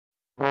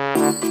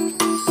Salamat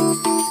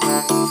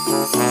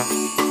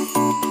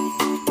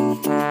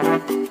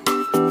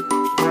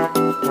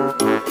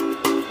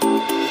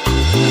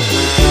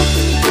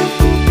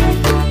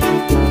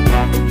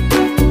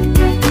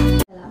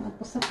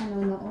po sa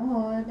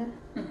panonood.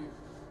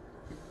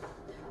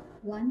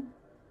 1,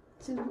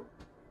 2,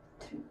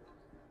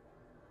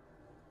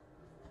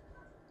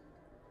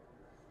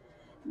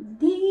 3.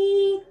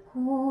 Di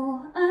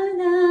ko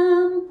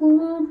alam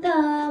kung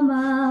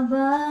tama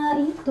ba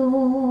ito.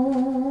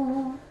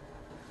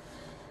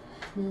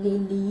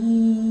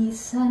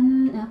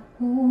 Lilisan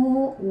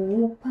ako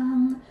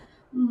upang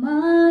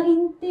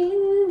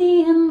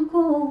maintindihan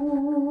ko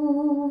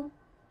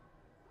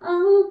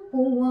ang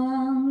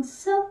puwang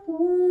sa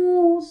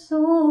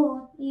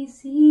puso't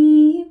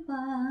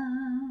isipan.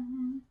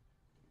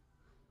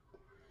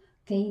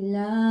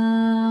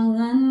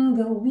 Kailangan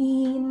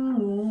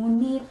gawin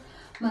ngunit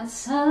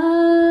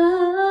masasaktan.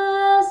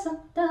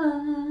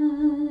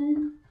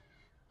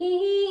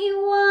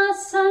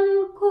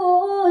 Iiwasan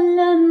ko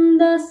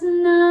landas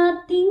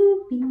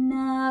nating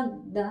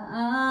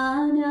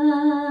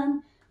pinagdaanan.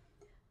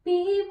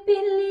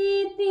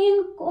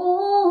 Pipilitin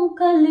kong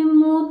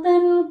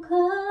kalimutan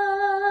ka.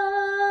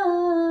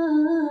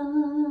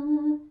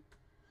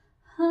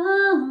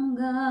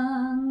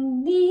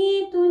 Hanggang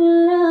dito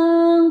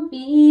lang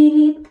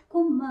pilit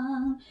ko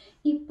mang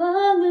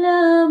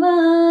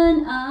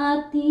ipaglaban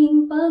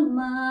ating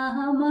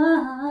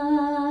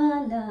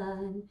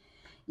pagmamahalan.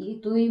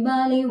 Ito'y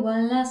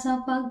baliwala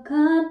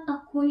sapagkat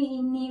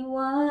ako'y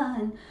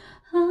iniwan.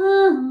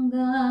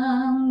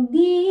 Hanggang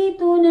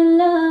dito na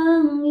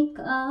lang,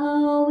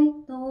 ikaw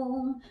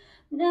itong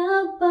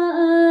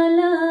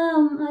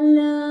nagpaalam.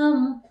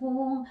 Alam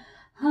kong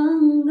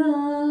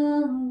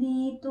hanggang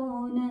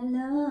dito na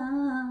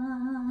lang.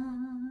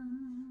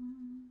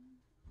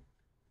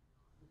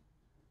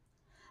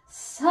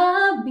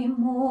 Sabi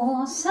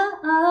mo sa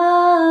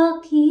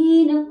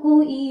akin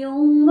ako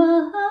iyong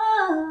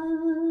mahal.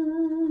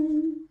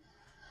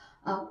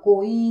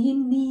 Ako'y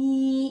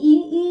hindi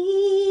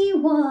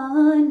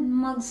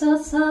iiwan,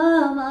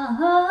 magsasama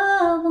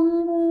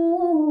habang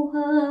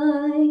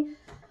buhay.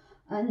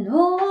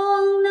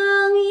 Anong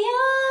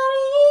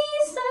nangyari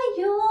sa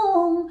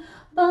iyong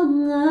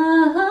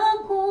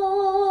pangako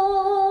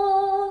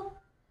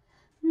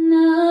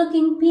na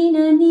aking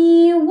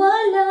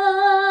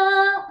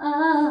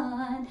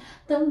pinaniwalaan?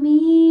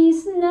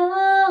 Tamis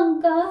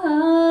ng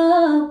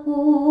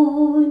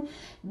kahapon,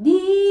 di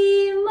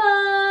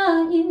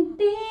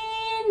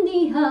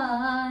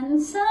maintindihan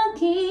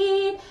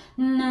sakit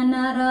na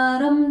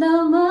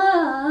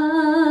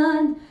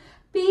nararamdaman.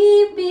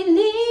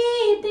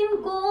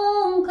 Pipilitin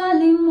kong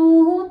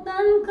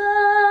kalimutan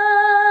ka.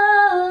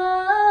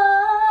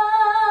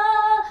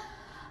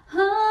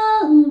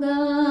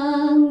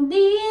 Hanggang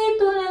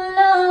dito na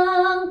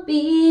lang,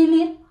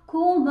 pilit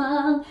ko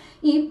mang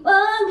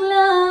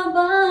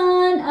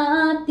ipaglaban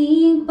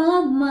ating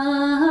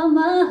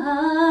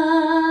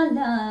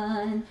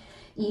pagmamahalan.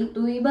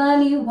 Ito'y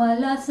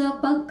baliwala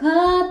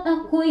sapagkat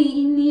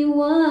ako'y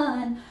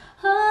iniwan.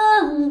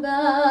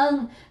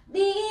 Hanggang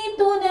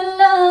dito na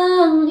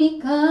lang,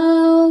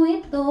 ikaw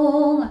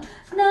itong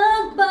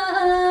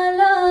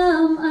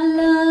nagpaalam.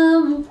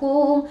 Alam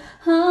kong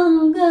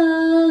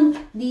hanggang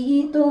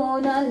dito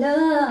na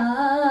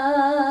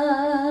lang.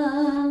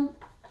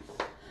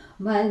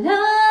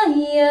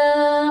 Malaya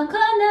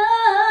ka na,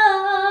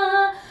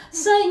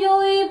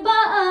 sa'yo'y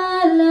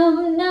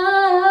paalam na.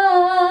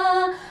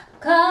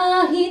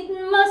 Kahit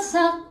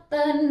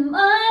masaktan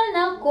man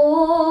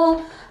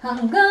ako,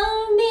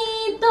 hanggang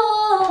dito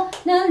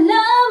na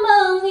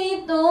lamang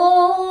ito.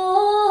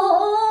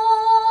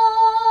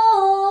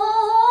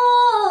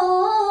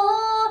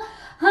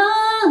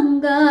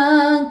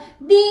 Hanggang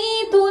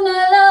dito na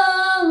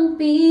lang,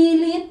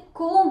 pilit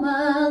ko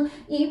mang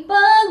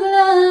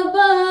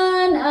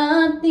ipaglaban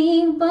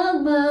ating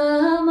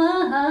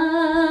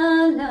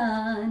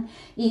pagmamahalan.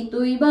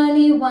 Ito'y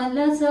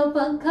baliwala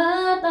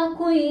sapagkat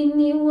ako'y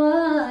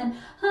iniwan.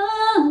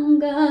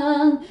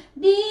 Hanggang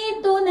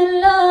dito na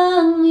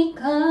lang,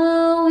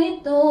 ikaw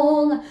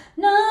itong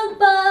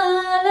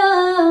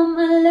nagpaalam.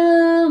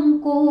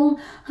 Alam kong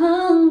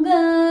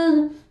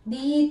hanggang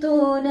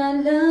dito na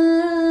lang.